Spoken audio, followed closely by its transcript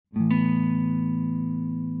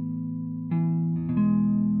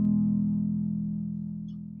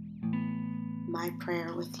My prayer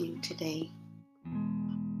with you today,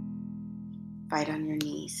 fight on your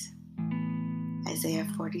knees. Isaiah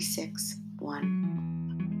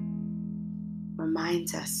 46:1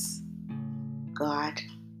 reminds us God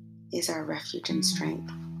is our refuge and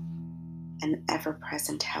strength, an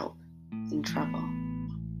ever-present help in trouble.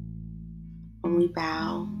 When we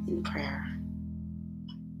bow in prayer,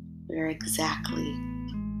 we are exactly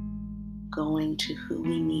going to who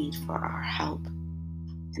we need for our help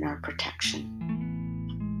and our protection.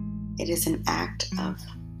 It is an act of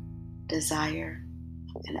desire,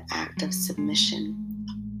 an act of submission,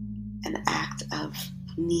 an act of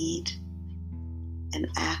need, an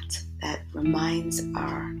act that reminds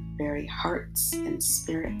our very hearts and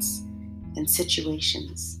spirits and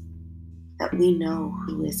situations that we know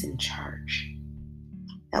who is in charge,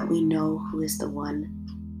 that we know who is the one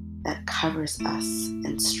that covers us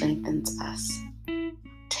and strengthens us,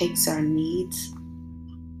 takes our needs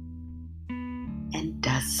and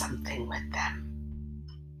does something with them.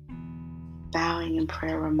 Bowing in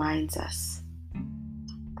prayer reminds us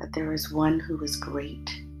that there is one who is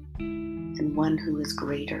great and one who is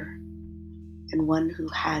greater and one who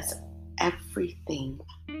has everything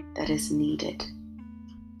that is needed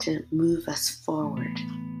to move us forward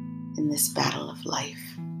in this battle of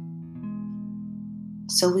life.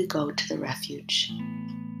 So we go to the refuge.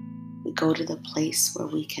 We go to the place where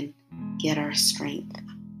we can get our strength.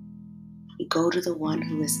 We go to the one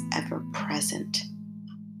who is ever present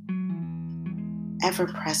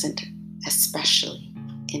especially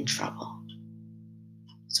in trouble.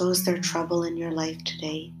 So is there trouble in your life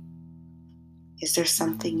today? Is there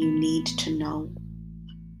something you need to know?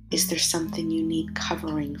 Is there something you need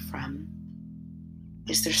covering from?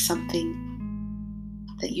 Is there something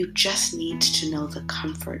that you just need to know the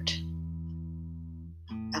comfort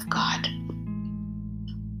of God?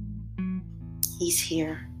 He's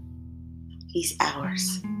here. He's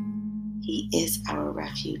ours. He is our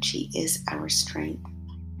refuge. He is our strength.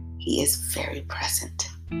 He is very present.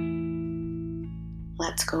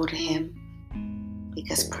 Let's go to Him,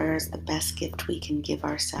 because prayer is the best gift we can give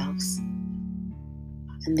ourselves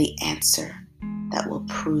and the answer that will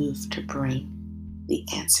prove to bring the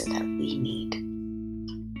answer that we need.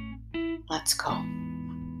 Let's go.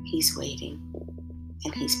 He's waiting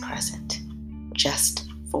and He's present just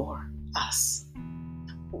for us.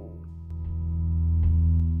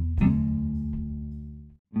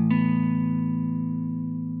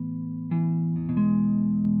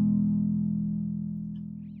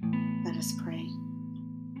 Let us pray.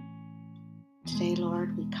 Today,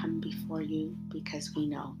 Lord, we come before you because we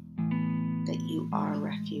know that you are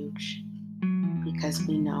refuge, because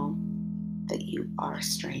we know that you are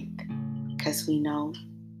strength, because we know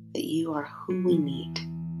that you are who we need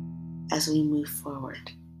as we move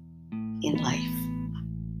forward in life,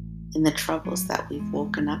 in the troubles that we've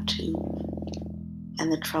woken up to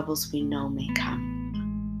and the troubles we know may come.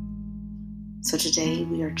 So today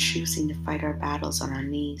we are choosing to fight our battles on our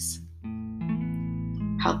knees.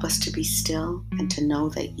 Help us to be still and to know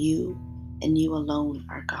that you and you alone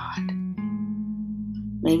are God.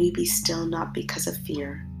 May we be still not because of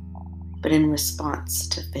fear, but in response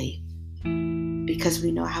to faith, because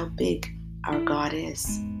we know how big our God is.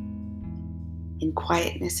 In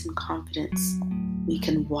quietness and confidence, we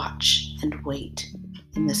can watch and wait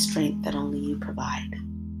in the strength that only you provide.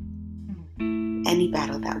 Any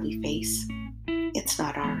battle that we face, it's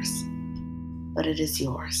not ours, but it is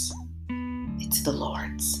yours. It's the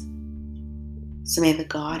Lord's. So may the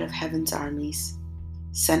God of heaven's armies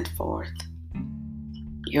send forth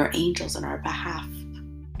your angels on our behalf.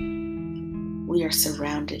 We are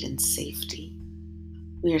surrounded in safety.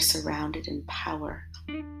 We are surrounded in power.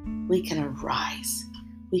 We can arise.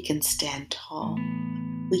 We can stand tall.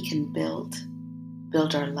 We can build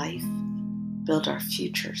our life, build our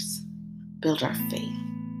futures, build our faith.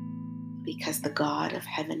 Because the God of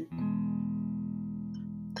heaven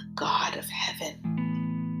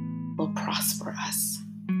will prosper us.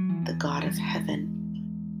 The God of heaven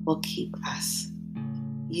will keep us.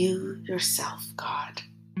 You yourself, God,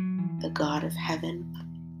 the God of heaven,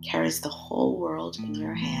 carries the whole world in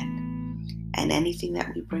your hand, and anything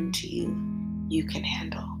that we bring to you, you can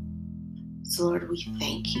handle. So Lord, we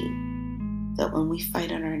thank you that when we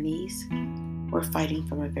fight on our knees, we're fighting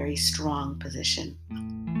from a very strong position.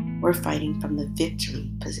 We're fighting from the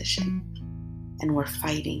victory position, and we're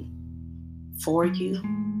fighting for you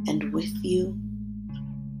and with you,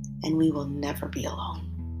 and we will never be alone.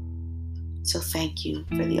 So thank you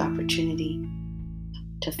for the opportunity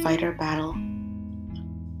to fight our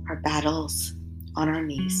battles on our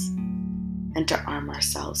knees, and to arm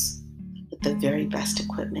ourselves with the very best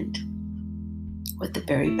equipment, with the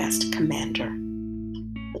very best commander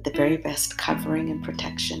with the very best covering and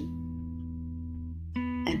protection,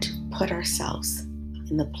 and to put ourselves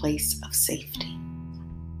in the place of safety.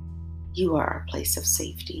 You are our place of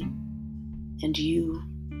safety, and you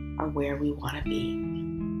are where we want to be,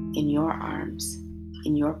 in your arms,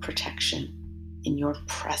 in your protection, in your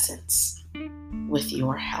presence, with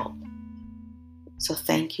your help. So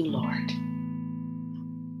thank you, Lord,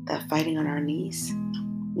 that fighting on our knees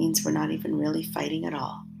means we're not even really fighting at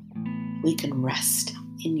all. We can rest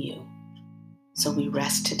in you. So we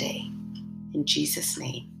rest today. In Jesus'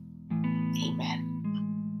 name,